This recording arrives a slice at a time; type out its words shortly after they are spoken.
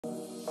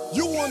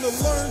You wanna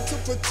learn to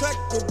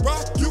protect the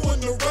rock, you in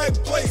the right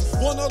place.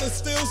 Want all the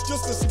steals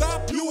just to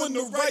stop, you in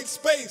the right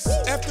space.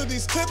 After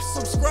these tips,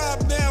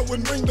 subscribe now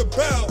and ring the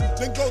bell.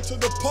 Then go to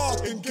the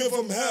park and give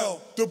them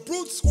hell. The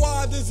Brute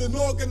Squad is an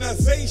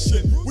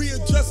organization. We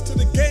adjust to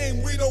the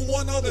game, we don't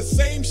want all the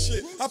same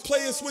shit. Our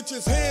player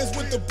switches hands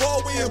with the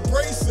ball, we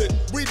embrace it.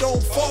 We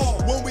don't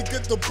fall. When we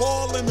get the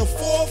ball in the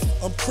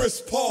fourth, I'm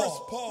Chris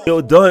Paul.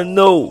 You don't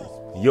know.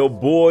 Your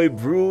boy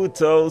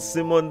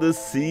Brutalsim on the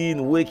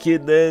scene,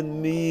 wicked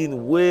and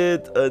mean,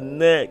 with a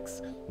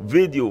next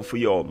video for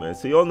y'all, man.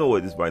 So y'all know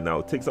what it is by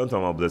now. Take some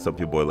time and bless up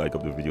your boy, like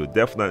up the video.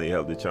 Definitely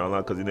help the channel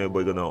out, because you know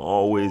everybody gonna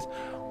always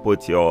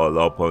put y'all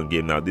up on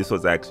game. Now this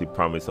was actually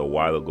promised a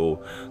while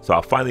ago, so I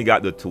finally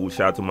got the tool.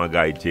 Shout out to my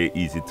guy Jay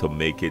Easy to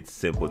make it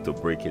simple, to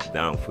break it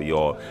down for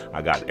y'all.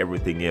 I got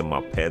everything in, my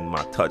pen,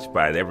 my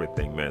touchpad,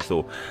 everything, man.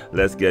 So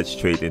let's get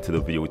straight into the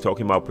video. We're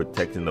talking about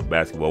protecting the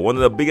basketball, one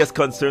of the biggest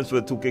concerns for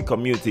the 2K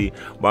community.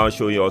 But I'll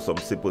show y'all some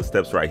simple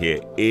steps right here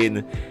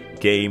in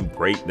game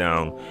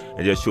breakdown,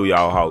 and just show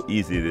y'all how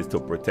easy it is to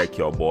protect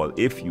your ball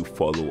if you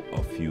follow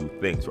a few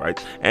things,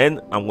 right? And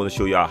I'm going to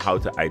show y'all how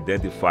to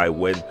identify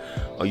when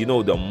you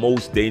know the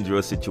most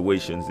dangerous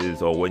situations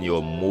is, or when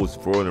you're most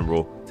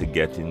vulnerable to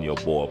getting your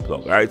ball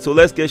plugged. All right, so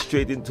let's get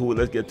straight into it.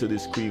 Let's get to the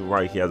screen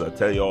right here. As I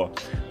tell y'all,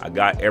 I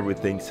got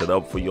everything set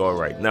up for y'all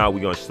right now. We're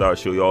going to start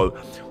show y'all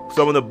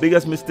some of the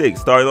biggest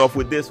mistakes, starting off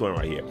with this one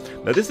right here.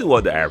 Now this is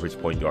what the average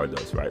point guard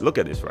does, right? Look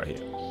at this right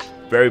here.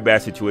 Very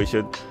bad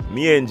situation.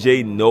 Me and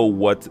Jay know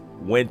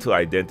when to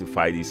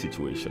identify these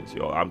situations,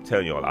 y'all. I'm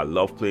telling y'all, I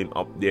love playing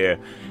up there,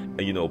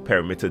 and you know,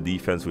 perimeter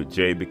defense with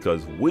Jay,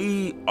 because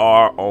we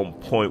are on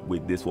point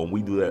with this one.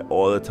 We do that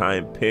all the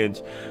time.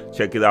 Pinch,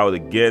 check it out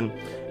again.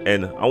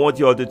 And I want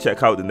y'all to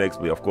check out the next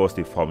play. Of course,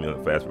 they follow me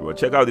on fast, but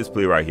check out this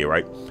play right here,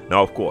 right?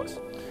 Now, of course,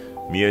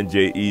 me and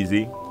Jay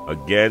Easy.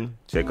 Again,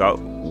 check out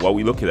what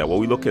we looking at. What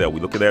we looking at?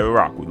 We looking at the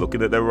rock. We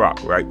looking at the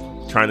rock, right?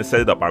 Trying to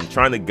set it up. I'm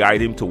trying to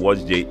guide him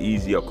towards Jay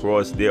Easy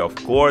across there, of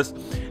course.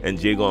 And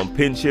Jay gonna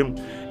pinch him,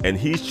 and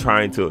he's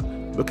trying to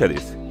look at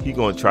this. He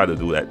gonna try to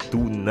do that. Do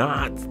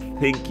not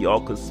think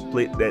y'all could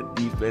split that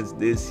defense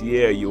this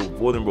year. You're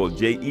vulnerable.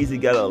 Jay Easy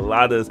got a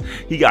lot of.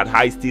 He got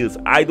high steals.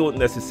 I don't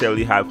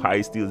necessarily have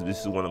high steals.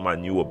 This is one of my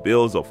newer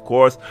builds, of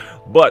course.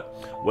 But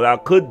what I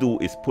could do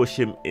is push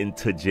him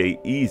into Jay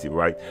Easy,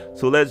 right?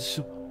 So let's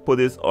put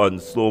this on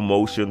slow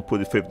motion, put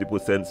it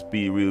 50%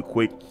 speed real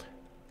quick.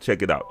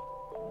 Check it out.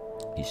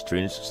 He's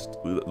strange.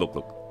 Look,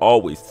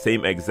 always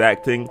same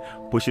exact thing.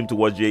 Push him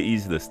towards Jay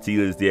Easy. The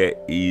steal is there.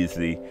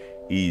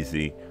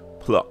 Easy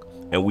pluck.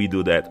 And we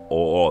do that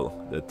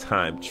all the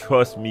time.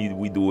 Trust me,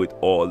 we do it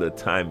all the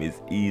time.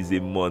 It's easy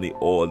money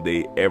all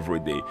day, every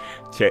day.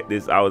 Check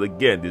this out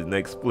again. This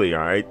next play,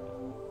 all right?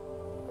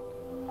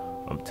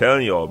 I'm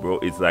telling y'all, bro,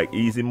 it's like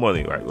easy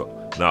money, right?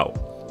 Look, now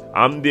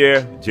I'm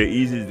there, Jay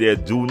Easy's there.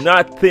 Do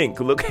not think,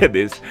 look at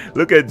this.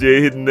 Look at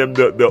Jay hitting them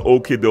the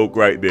okie doke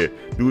right there.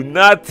 Do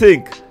not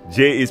think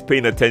Jay is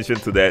paying attention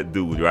to that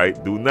dude,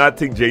 right? Do not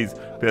think Jay's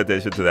paying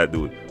attention to that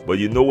dude. But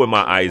you know where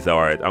my eyes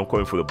are at. I'm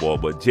coming for the ball,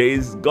 but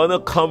Jay's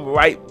gonna come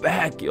right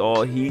back,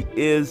 y'all. He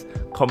is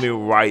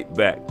coming right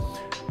back.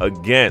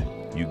 Again,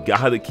 you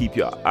gotta keep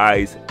your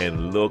eyes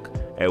and look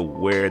at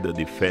where the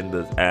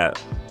defenders at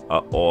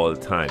all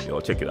time, y'all.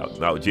 Check it out.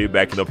 Now Jay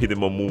backing up, hitting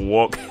my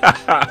moonwalk.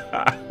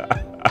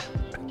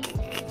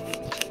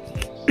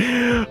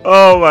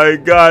 Oh my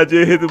God,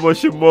 Jay hit him on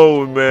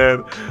Shimon,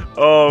 man.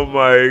 Oh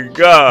my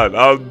God,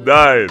 I'm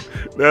dying.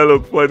 That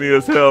look funny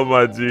as hell,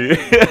 my G.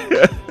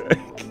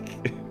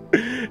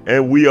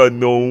 And we are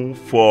known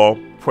for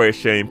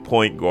pressuring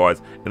point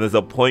guards. And as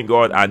a point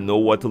guard, I know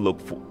what to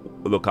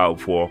look out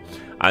for.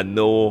 I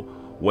know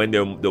when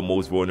they're the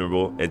most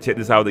vulnerable. And check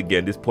this out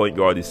again. This point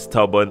guard is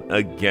stubborn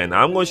again.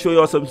 I'm going to show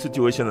y'all some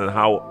situation and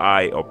how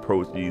I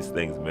approach these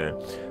things, man.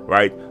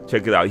 Right?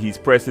 Check it out. He's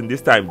pressing.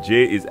 This time,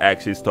 Jay is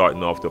actually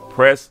starting off the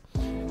press.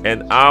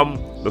 And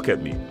look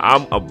at me.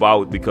 I'm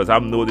about, because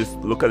I'm noticed,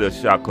 look at the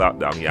shot clock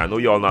down here. I know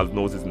y'all not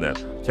noticing that.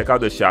 Check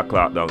out the shot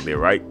clock down there,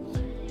 right?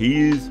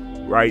 He's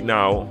right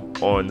now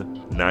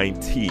on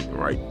 19,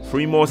 right?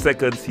 3 more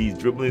seconds. He's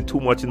dribbling too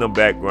much in the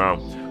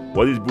background.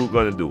 What is Brute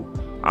going to do?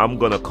 I'm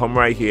going to come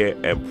right here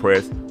and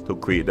press to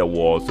create the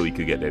wall so he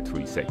could get that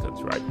 3 seconds,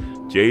 right?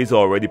 Jay's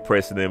already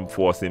pressing him,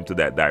 forcing him to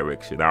that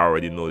direction. I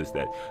already noticed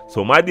that.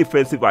 So my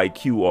defensive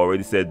IQ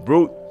already said,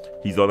 Brute,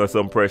 he's under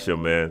some pressure,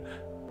 man.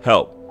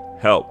 Help.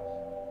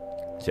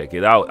 Check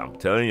it out. I'm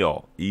telling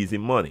y'all, easy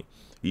money.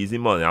 Easy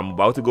money. I'm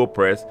about to go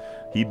press.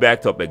 He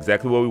backed up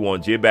exactly what we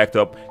want. Jay backed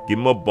up. Give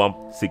him a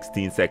bump.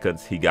 16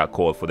 seconds. He got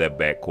called for that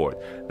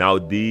backcourt. Now,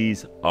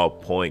 these are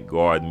point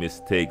guard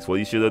mistakes. What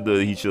he should have done,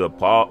 he should have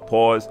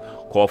paused,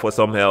 call for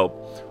some help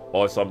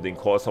or something,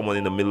 call someone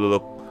in the middle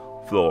of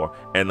the floor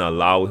and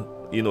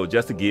allow, you know,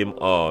 just to give him,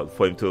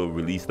 for him to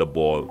release the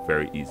ball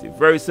very easy.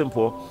 Very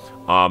simple.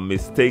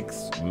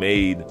 Mistakes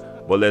made,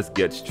 but let's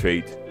get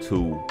straight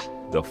to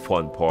the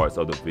fun parts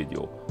of the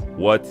video.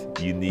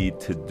 What you need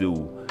to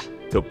do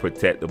to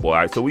protect the ball. All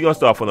right, so we're going to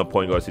start from the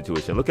point guard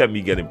situation. Look at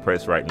me getting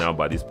pressed right now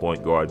by this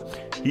point guard.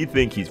 He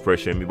think he's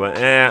pressuring me, but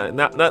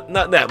not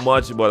that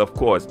much. But of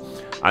course,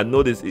 I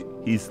notice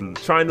he's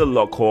trying to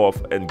lock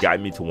off and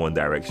guide me to one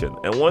direction.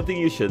 And one thing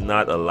you should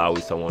not allow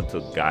is someone to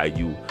guide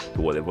you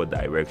to whatever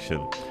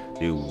direction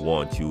they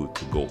want you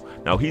to go.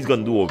 Now he's going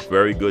to do a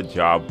very good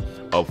job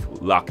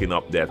of locking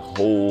up that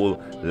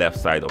whole left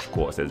side, of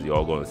course, as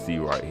you're going to see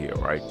right here,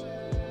 right?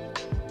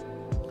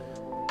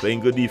 Playing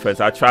good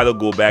defense. I try to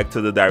go back to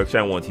the direction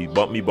I want. He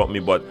bumped me, but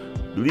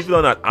believe it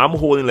or not, I'm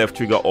holding left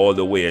trigger all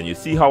the way. And you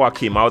see how I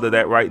came out of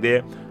that right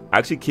there? I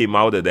actually came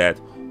out of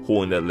that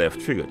holding that left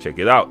trigger. Check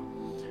it out.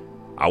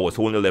 I was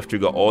holding the left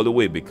trigger all the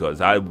way because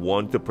I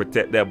want to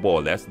protect that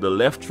ball. That's the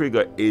left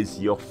trigger is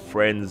your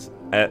friend's,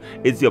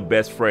 it's your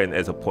best friend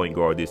as a point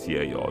guard this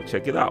year, y'all.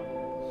 Check it out.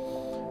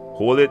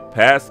 Hold it,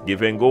 pass,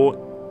 give and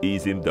go,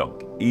 easy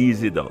dunk,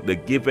 easy dunk. The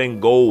give and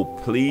go,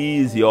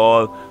 please,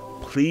 y'all.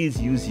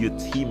 Please use your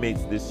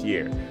teammates this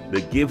year.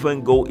 The give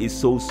and go is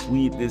so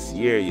sweet this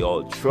year,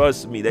 y'all.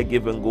 Trust me, that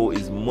give and go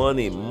is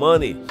money,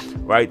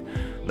 right?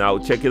 Now,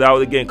 check it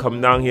out again.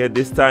 Coming down here,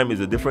 this time is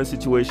a different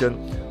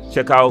situation.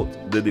 Check out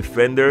the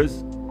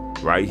defenders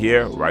right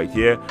here, right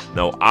here.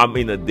 Now, I'm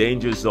in a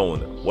danger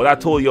zone. What I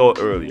told y'all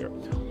earlier,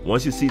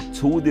 once you see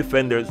two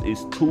defenders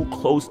is too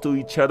close to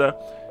each other,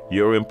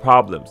 you're in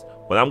problems.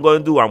 What I'm going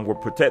to do, I'm going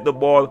to protect the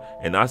ball.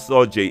 And I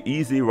saw Jay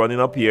Easy running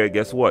up here.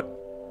 Guess what?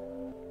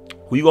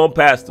 Who you gonna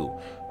pass to?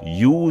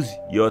 Use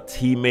your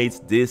teammates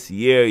this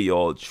year,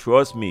 y'all.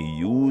 Trust me,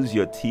 use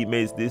your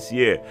teammates this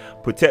year.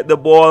 Protect the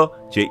ball.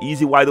 Jay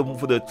Easy wide open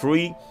for the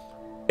three.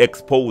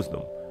 Expose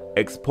them.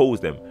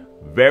 Expose them.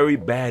 Very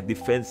bad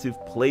defensive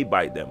play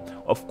by them.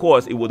 Of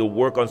course, it would have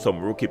worked on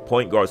some rookie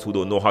point guards who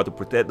don't know how to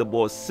protect the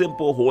ball.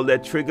 Simple, hold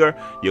that trigger.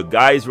 Your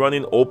guys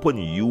running open.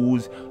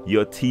 Use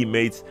your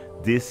teammates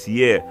this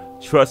year.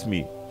 Trust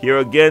me. Here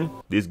again,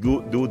 this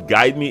dude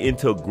guide me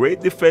into a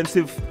great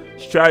defensive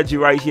strategy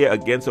right here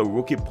against a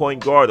rookie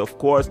point guard. Of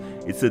course,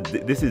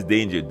 this is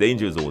danger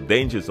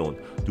zone.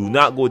 Do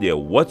not go there.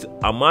 What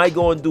am I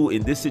going to do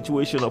in this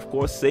situation? Of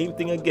course, same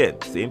thing again.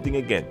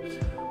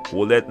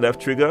 Hold that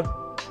left trigger,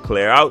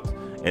 clear out,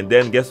 and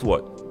then guess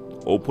what?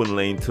 Open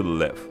lane to the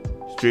left,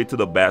 straight to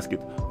the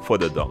basket for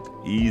the dunk.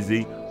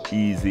 Easy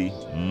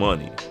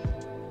money.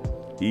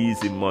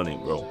 Easy money,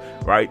 bro.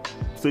 Right?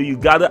 So you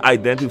gotta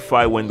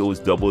identify when those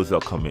doubles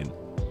are coming.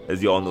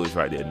 As you all know, it's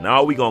right there.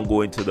 Now we're gonna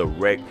go into the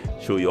rec,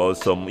 show you all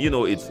some,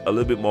 it's a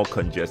little bit more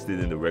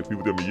congested in the rec.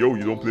 People tell me, yo,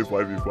 you don't play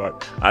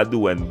 5v5. I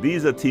do, and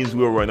these are teams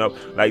we will run up.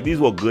 Like, these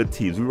were good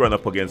teams. We run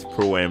up against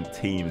pro-am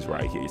teams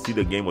right here. You see,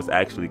 the game was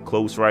actually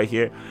close right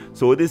here.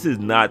 So this is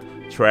not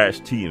trash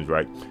teams,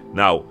 right?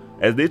 Now,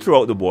 as they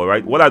throw out the ball,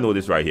 right, what I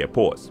noticed right here,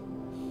 pause.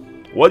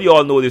 What do you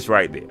all notice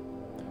right there?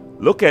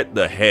 Look at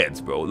the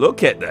heads, bro.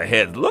 Look at the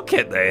heads. Look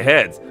at the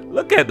heads.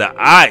 Look at the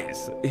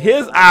eyes.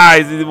 His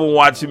eyes is even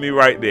watching me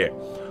right there.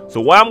 So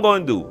what I'm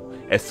going to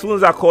do, as soon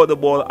as I caught the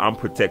ball, I'm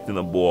protecting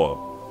the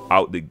ball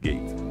out the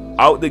gate.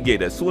 Out the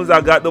gate. As soon as I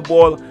got the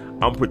ball,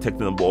 I'm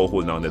protecting the ball,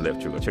 holding on the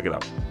left trigger. Check it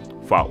out.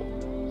 Foul.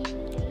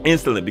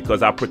 Instantly,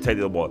 because I protected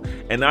the ball.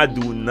 And I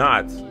do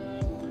not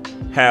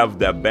have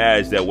that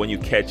badge that when you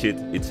catch it,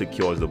 it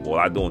secures the ball.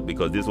 I don't,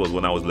 because this was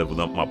when I was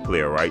leveling up my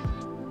player, right?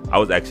 I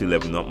was actually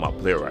leveling up my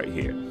player right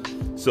here.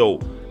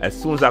 So as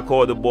soon as I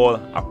caught the ball,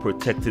 I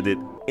protected it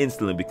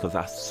instantly because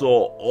I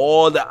saw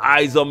all the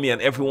eyes on me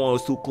and everyone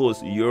was too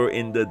close. You're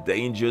in the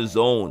danger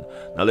zone.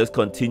 Now let's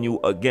continue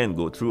again,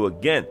 go through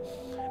again.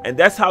 And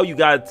that's how you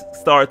got to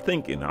start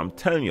thinking. I'm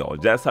telling y'all,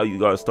 that's how you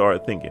got to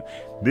start thinking.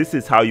 This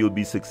is how you'll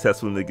be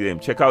successful in the game.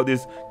 Check out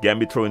this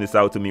Gambit throwing this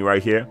out to me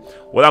right here.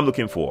 What I'm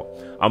looking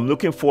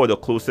for the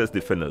closest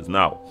defenders.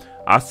 Now,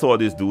 I saw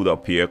this dude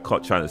up here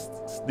trying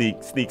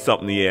to sneak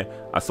something here.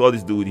 I saw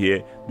this dude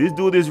here. This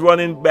dude is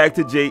running back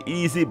to Jay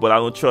Easy, but I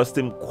don't trust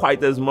him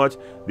quite as much.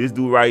 This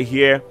dude right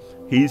here,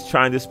 he's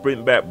trying to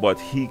sprint back, but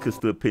he could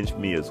still pinch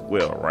me as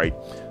well, right?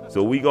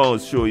 So we're going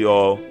to show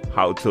y'all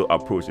how to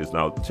approach this.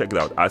 Now, check it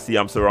out. I see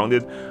I'm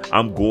surrounded.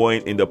 I'm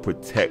going in the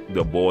protect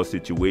the ball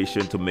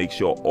situation to make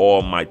sure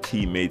all my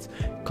teammates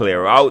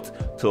clear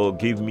out to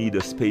give me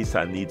the space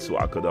I need so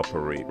I could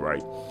operate,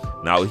 right?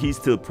 Now, he's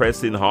still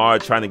pressing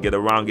hard, trying to get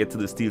around, get to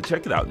the steal.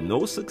 Check it out.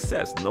 No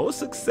success. No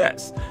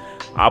success.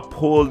 I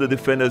pulled the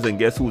defenders, and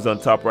guess who's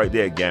on top right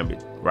there?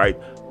 Gambit, right?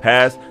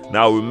 Pass.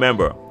 Now,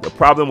 remember, the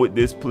problem with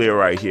this player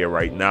right here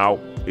right now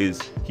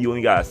is he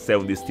only got a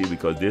 70 steal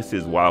because this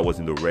is while I was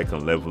in the wreck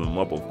and leveling him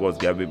up. Of course,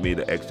 Gambit made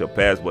an extra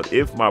pass, but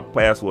if my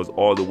pass was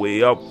all the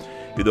way up,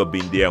 it would have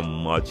been there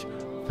much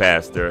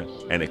faster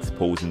and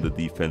exposing the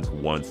defense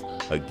once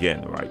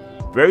again, right?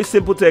 Very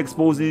simple to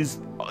expose these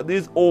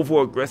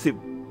over-aggressive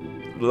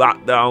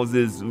lockdowns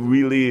is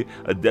really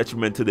a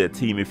detriment to their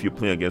team if you're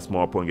playing against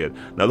small point guard.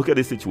 Now look at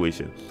this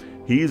situation.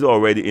 He's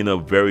already in a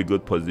very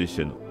good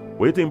position.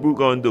 What do you think Brute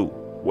gonna do?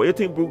 What do you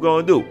think Brute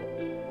gonna do?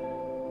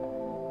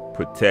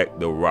 Protect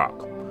the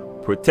rock.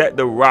 Protect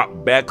the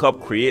rock. Back up.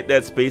 Create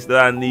that space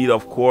that I need,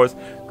 of course.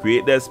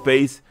 Create that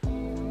space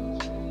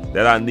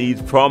that I need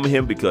from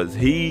him because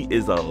he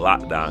is a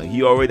lockdown.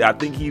 He already, I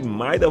think he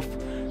might have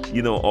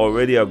you know,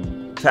 already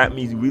attacked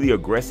me really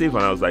aggressive,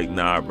 and I was like,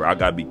 nah, bro, I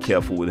gotta be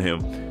careful with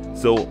him.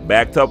 So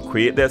backed up,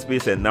 create that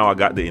space, and now I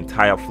got the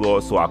entire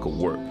floor so I could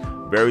work.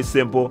 Very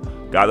simple.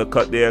 Got a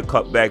cut there,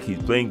 cut back.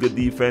 He's playing good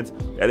defense.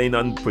 That ain't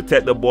nothing.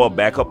 Protect the ball,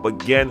 back up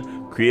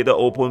again, create an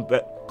open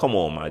back. Come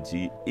on, my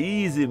G.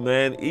 Easy,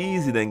 man.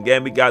 Easy. Then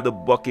Gambit got the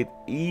bucket.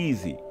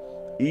 Easy.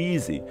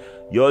 Easy.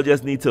 Y'all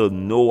just need to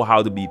know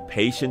how to be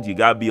patient. You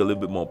gotta be a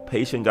little bit more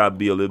patient, gotta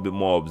be a little bit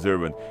more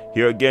observant.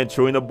 Here again,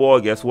 throwing the ball.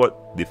 Guess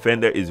what?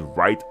 Defender is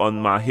right on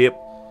my hip.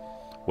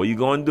 What you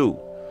gonna do?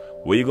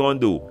 What you gonna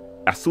do?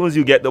 As soon as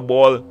you get the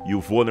ball,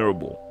 you're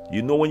vulnerable.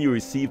 You know, when you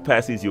receive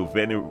passes, you're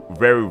very,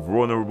 very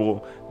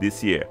vulnerable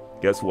this year.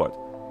 Guess what?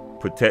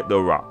 Protect the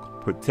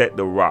rock. Protect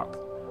the rock.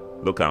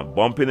 Look, I'm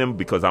bumping him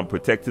because I'm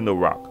protecting the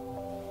rock.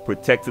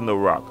 Protecting the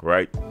rock,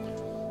 right?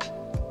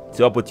 It's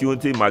the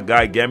opportunity. My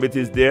guy Gambit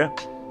is there.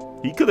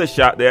 He could have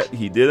shot that.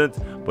 He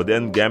didn't. But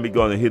then Gambit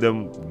gonna hit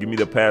him. Give me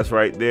the pass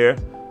right there.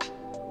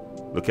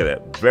 Look at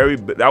that.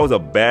 That was a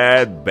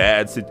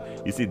bad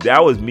situation. You see,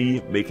 that was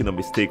me making a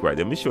mistake right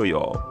there. Let me show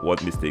y'all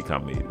what mistake I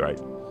made, right?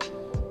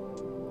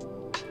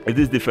 If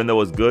this defender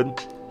was good,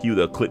 he would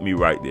have clipped me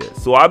right there.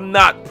 So I'm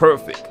not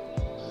perfect.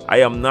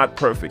 I am not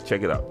perfect.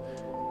 Check it out.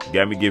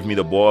 Gambit gave me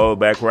the ball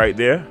back right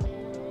there.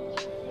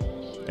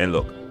 And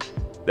look,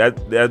 that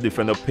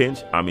defender pinch,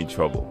 I'm in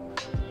trouble.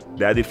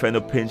 That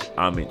defender pinch,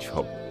 I'm in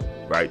trouble,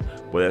 right?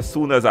 But as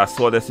soon as I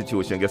saw that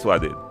situation, guess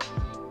what I did?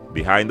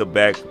 Behind the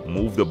back,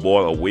 move the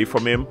ball away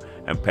from him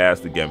and pass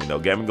to Gambit. Now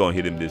Gambit gonna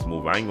hit him this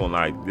move. I ain't gonna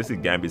lie, this is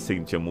Gambit's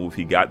signature move.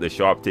 He got the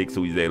sharp take,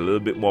 so he's a little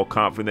bit more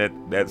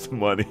confident. That's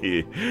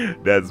money.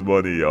 That's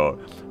money, y'all.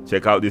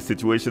 Check out this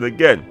situation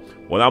again.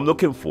 What I'm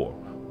looking for.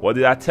 What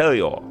did I tell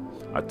y'all?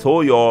 I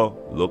told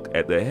y'all, look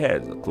at the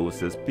heads, the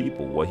closest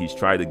people. What he's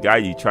trying to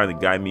guide you, he's trying to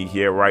guide me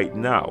here right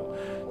now.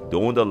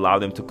 Don't allow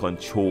them to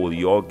control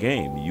your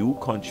game. You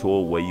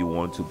control where you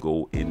want to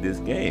go in this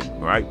game,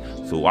 right?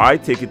 So I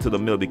take it to the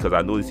middle because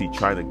I notice he's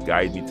trying to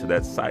guide me to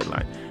that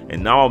sideline.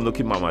 And now I'm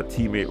looking at my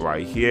teammate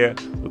right here,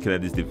 looking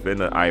at this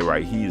defender eye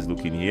right here. He's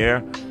looking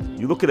here.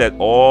 You're looking at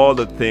all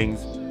the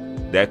things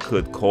that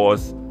could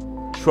cause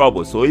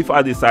trouble. So if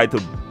I decide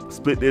to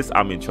split this,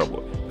 I'm in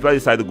trouble. If I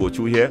decide to go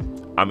through here,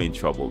 I'm in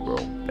trouble, bro.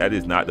 That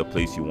is not the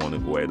place you want to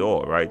go at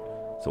all, right?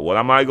 So what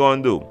am I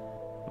going to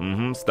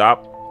do?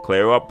 Stop,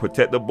 clear up,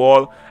 protect the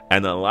ball,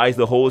 analyze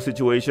the whole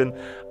situation.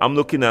 I'm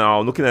looking at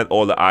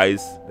all the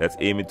eyes that's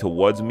aiming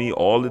towards me.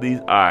 All of these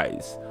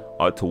eyes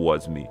are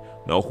towards me.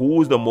 Now,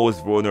 who's the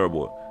most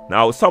vulnerable?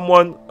 Now,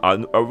 someone,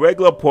 a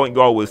regular point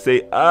guard will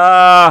say,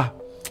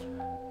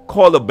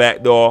 call the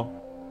back door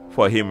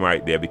for him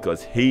right there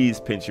because he's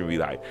pinching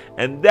really high.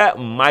 And that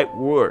might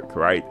work,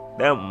 right?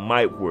 That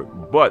might work.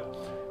 But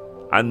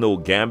I know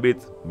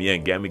Gambit, me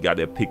and Gambit got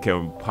that pick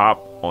and pop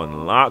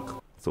on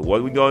lock. So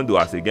what we gonna do?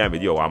 I say,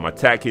 Gambit, yo, I'm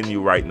attacking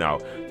you right now.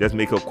 Just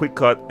make a quick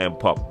cut and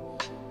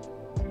pop.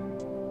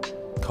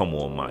 Come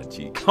on, my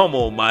G. Come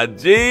on, my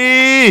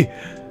G.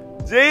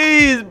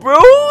 Jeez,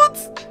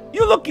 Brute.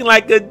 You're looking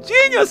like a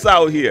genius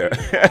out here.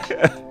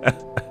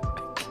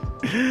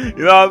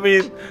 You know what I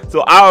mean?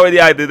 So I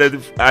already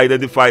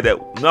identified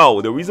that.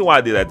 No, the reason why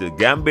I did that, the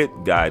Gambit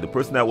guy, the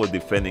person that was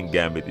defending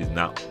Gambit is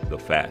not the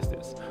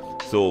fastest.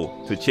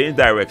 So to change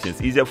direction,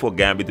 it's easier for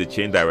Gambit to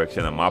change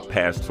direction and my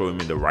pass throw him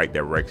in the right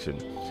direction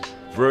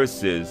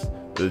versus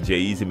the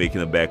J-Easy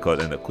making a back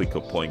cut and a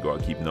quicker point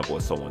guard keeping up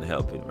with someone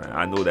helping, man.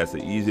 I know that's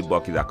an easy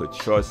bucket. I could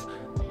trust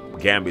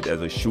Gambit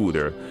as a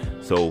shooter.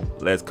 So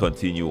let's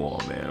continue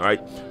on, man. All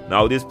right,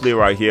 now this play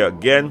right here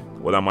again,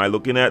 what am I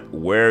looking at?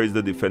 Where is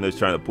the defender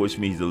trying to push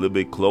me? He's a little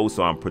bit close,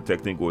 so I'm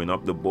protecting going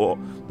up the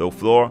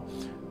floor.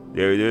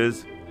 There it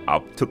is. I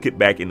took it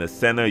back in the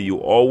center. You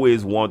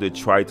always want to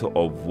try to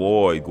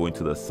avoid going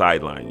to the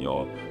sideline,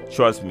 y'all.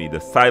 Trust me, the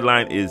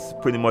sideline is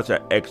pretty much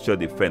an extra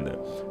defender.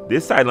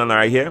 This sideline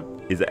right here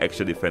is an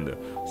extra defender,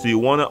 so you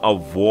want to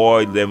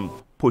avoid them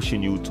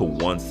pushing you to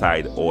one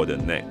side or the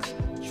next.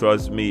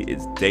 Trust me,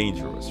 it's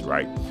dangerous,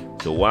 right?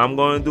 So what I'm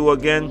going to do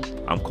again,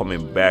 I'm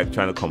coming back,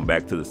 trying to come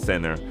back to the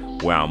center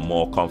where I'm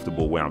more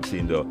comfortable, where I'm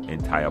seeing the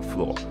entire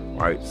floor. All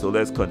right, so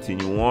let's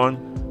continue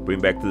on. Bring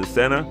back to the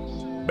center,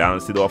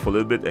 balance it off a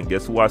little bit, and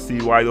guess who I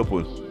see wide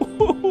open?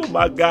 Ooh,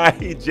 my guy,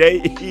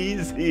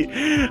 J-Easy.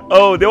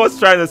 Oh, they was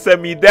trying to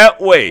send me that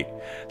way.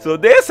 So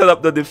they set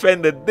up the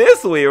defender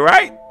this way,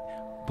 right?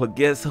 But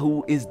guess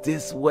who is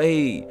this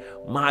way?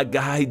 My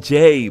guy,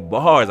 J.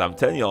 Bars. I'm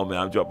telling y'all, man,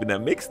 I'm dropping that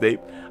mixtape.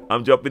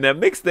 I'm dropping that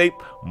mixtape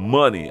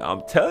money.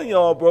 I'm telling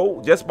y'all,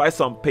 bro, just by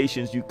some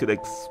patience, you could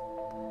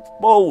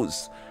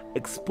expose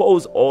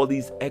all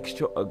these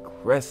extra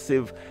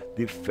aggressive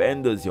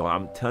defenders, y'all.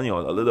 I'm telling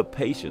y'all, a little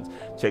patience.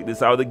 Check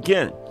this out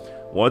again.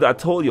 What I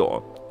told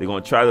y'all, they're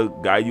gonna try to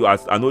guide you.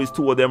 I know it's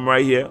two of them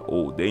right here.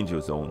 Oh, danger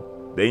zone,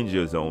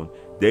 danger zone,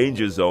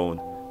 danger zone,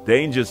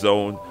 danger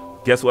zone.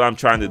 Guess what I'm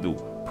trying to do?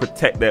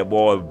 Protect that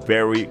ball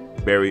very,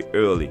 very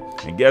early.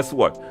 And guess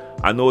what?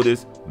 I know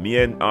this. Me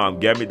and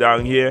Gambit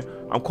down here,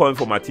 I'm calling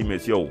for my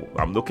teammates. Yo,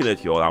 I'm looking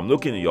at y'all. I'm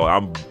looking at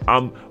y'all.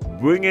 I'm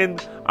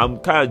I'm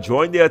kind of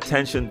drawing their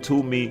attention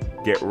to me.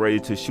 Get ready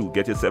to shoot.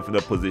 Get yourself in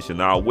a position.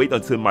 Now I'll wait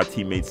until my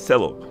teammates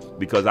settle,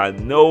 because I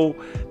know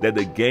that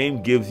the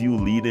game gives you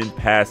leading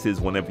passes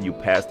whenever you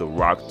pass the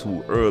rock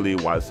too early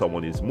while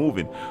someone is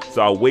moving.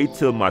 So I'll wait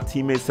till my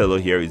teammates settle.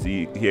 Here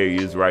he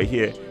is right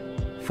here.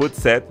 Foot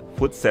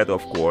set,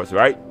 of course,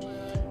 right?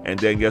 And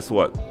then guess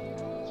what?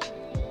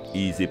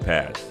 Easy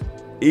pass.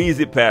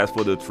 Easy pass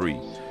for the 3.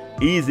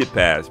 Easy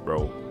pass,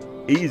 bro.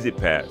 Easy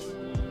pass.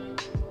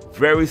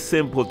 Very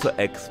simple to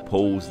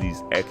expose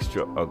these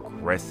extra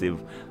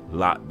aggressive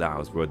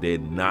lockdowns, bro. They're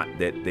not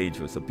that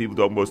dangerous. So people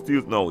talking about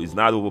steals. No, it's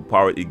not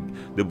overpowered.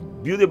 The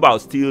beauty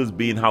about steals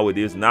being how it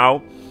is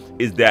now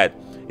is that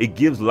it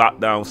gives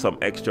lockdown some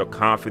extra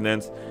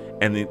confidence,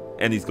 and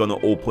it's going to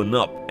open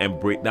up and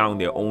break down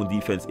their own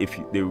defense if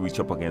they reach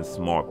up against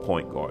smart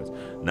point guards.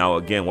 Now,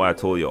 again, what I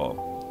told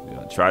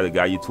y'all, try to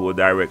guide you to a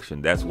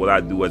direction. That's what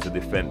I do as a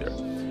defender.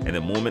 And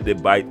the moment they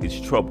bite, it's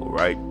trouble,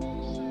 right?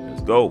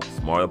 Let's go.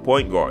 Smarter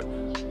point guard.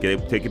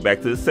 Take it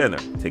back to the center.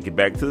 Take it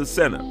back to the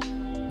center.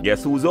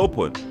 Guess who's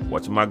open?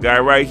 Watch my guy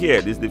right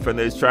here. This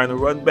defender is trying to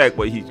run back,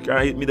 but he's trying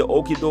to hit me the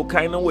okie-doke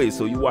kind of way.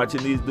 So you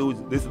watching these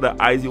dudes. This is the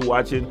eyes you're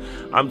watching.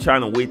 I'm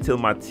trying to wait till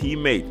my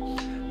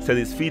teammate set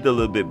his feet a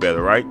little bit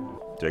better, right?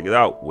 Check it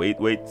out. Wait.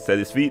 Set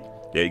his feet.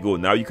 There you go.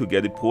 Now you could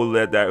get it pulled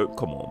at that.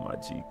 Come on, my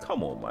G.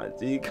 Come on, my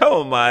G. Come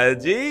on, my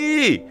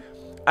G.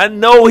 I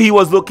know he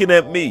was looking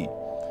at me.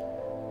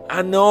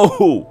 I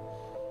know.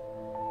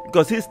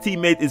 Because his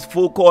teammate is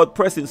full court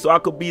pressing, so I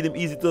could beat him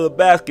easy to the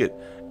basket.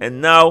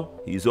 And now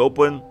he's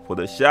open for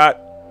the shot.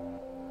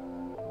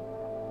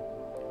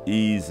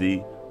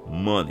 Easy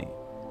money.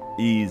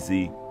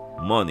 Easy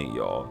money,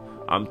 y'all.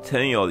 I'm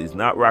telling y'all, it's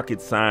not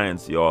rocket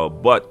science, y'all.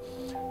 But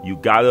you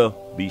gotta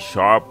be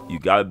sharp. You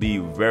gotta be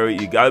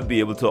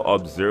able to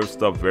observe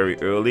stuff very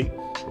early,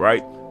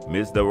 right?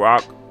 Miss the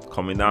rock,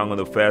 coming down on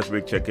the fast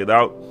break. Check it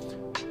out.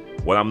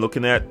 What I'm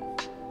looking at,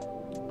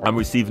 I'm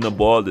receiving the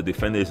ball. The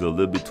defender is a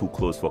little bit too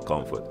close for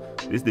comfort.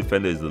 This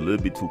defender is a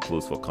little bit too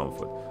close for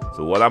comfort.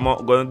 So what I'm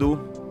gonna do,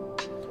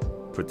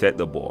 protect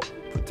the ball.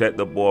 Protect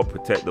the ball,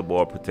 protect the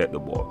ball, protect the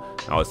ball.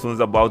 Now, as soon as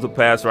I'm about to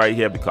pass right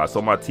here, because I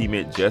saw my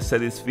teammate just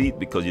set his feet,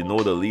 because you know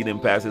the leading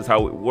pass is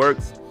how it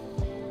works.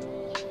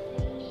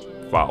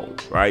 Foul,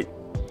 right?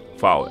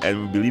 Foul.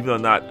 And believe it or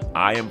not,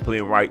 I am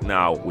playing right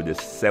now with a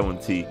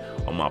 70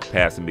 on my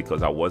passing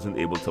because I wasn't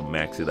able to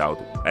max it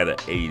out at an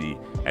 80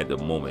 at the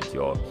moment,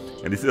 y'all.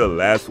 And this is the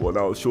last one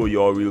I'll show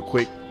y'all real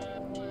quick.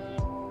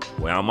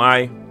 Where am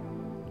I?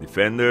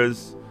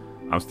 Defenders.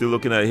 I'm still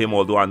looking at him,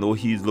 although I know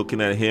he's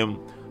looking at him.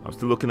 I'm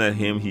still looking at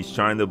him. He's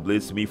trying to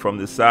blitz me from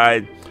the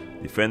side.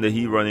 Defender,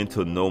 he run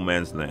into no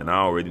man's land. I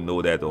already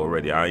know that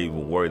already. I ain't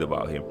even worried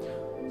about him.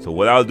 So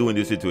what I'll do in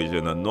this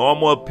situation, a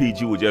normal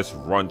PG would just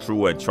run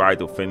through and try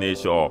to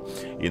finish or,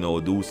 you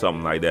know, do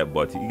something like that.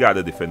 But you got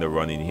the defender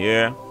running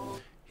here.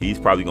 He's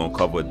probably going to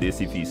cover this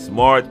if he's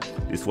smart.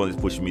 This one is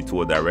pushing me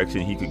to a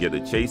direction. He could get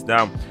the chase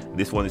down.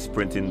 This one is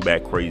sprinting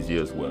back crazy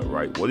as well,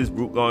 right? What is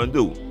Brute going to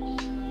do?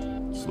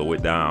 Slow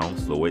it down,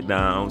 slow it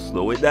down,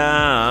 slow it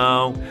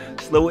down,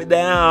 slow it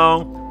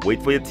down.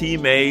 Wait for your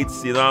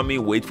teammates, you know what I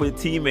mean? Wait for your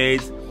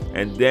teammates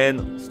and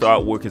then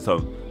start working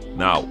some.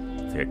 Now,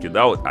 check it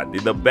out. I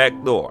did the back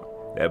door.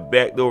 That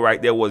back door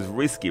right there was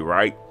risky,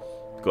 right?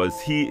 Because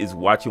he is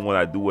watching what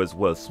I do as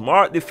well.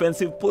 Smart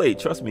defensive play.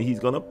 Trust me, he's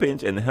going to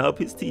pinch and help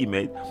his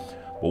teammate.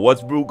 But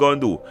what's Brute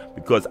going to do?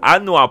 Because I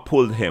know I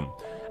pulled him.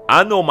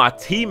 I know my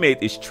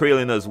teammate is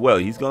trailing as well.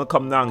 He's going to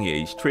come down here.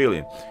 He's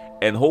trailing.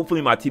 And hopefully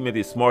my teammate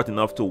is smart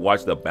enough to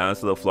watch the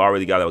balance of the floor.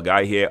 Already got a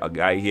guy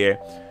here,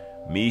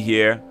 me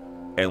here,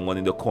 and one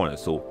in the corner.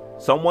 So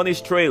someone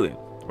is trailing,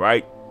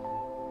 right?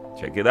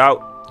 Check it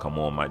out. Come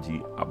on, my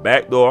G. A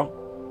back door.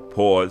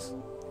 Pause.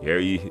 Here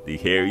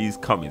he's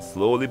coming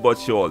slowly but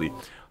surely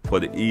for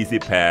the easy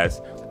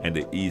pass and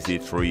the easy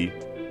three.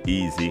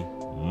 Easy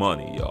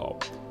money,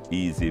 y'all.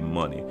 Easy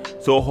money.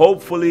 So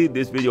hopefully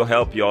this video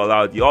helped y'all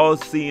out. Y'all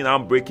seen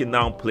I'm breaking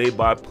down play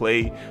by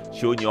play,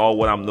 showing y'all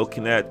what I'm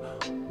looking at,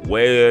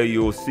 where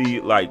you'll see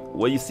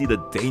where you see the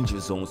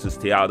danger zones to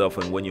stay out of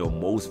and when you're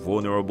most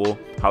vulnerable,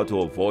 how to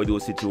avoid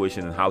those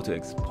situations and how to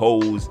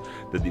expose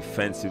the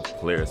defensive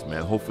players,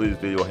 man. Hopefully this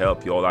video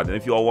helped y'all out. And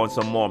if y'all want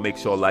some more, make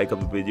sure to like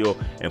up the video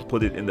and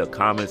put it in the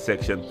comment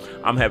section.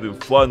 I'm having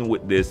fun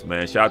with this,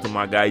 man. Shout out to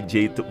my guy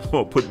Jay to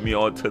put me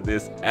onto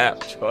this app.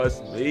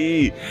 Trust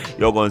me,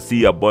 y'all gonna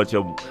see a bunch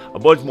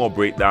more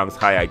breakdowns,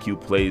 high IQ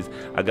plays.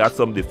 I got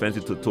some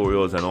defensive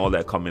tutorials and all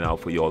that coming out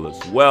for y'all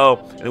as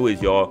well.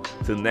 Anyways, y'all,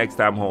 till next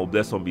time,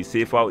 bless one, be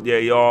safe out there,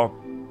 y'all.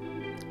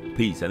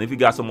 Peace. And if you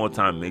got some more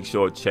time, make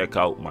sure to check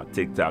out my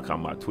TikTok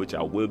and my Twitch.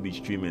 I will be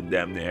streaming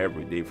damn near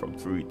every day from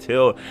 3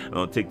 till, and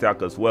on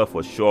TikTok as well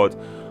for short,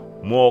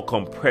 more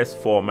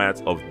compressed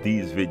formats of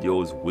these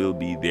videos will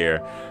be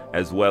there,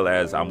 as well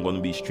as I'm going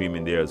to be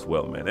streaming there as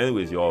well, man.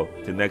 Anyways, y'all,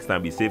 till next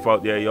time, be safe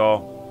out there,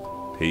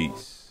 y'all.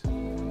 Peace.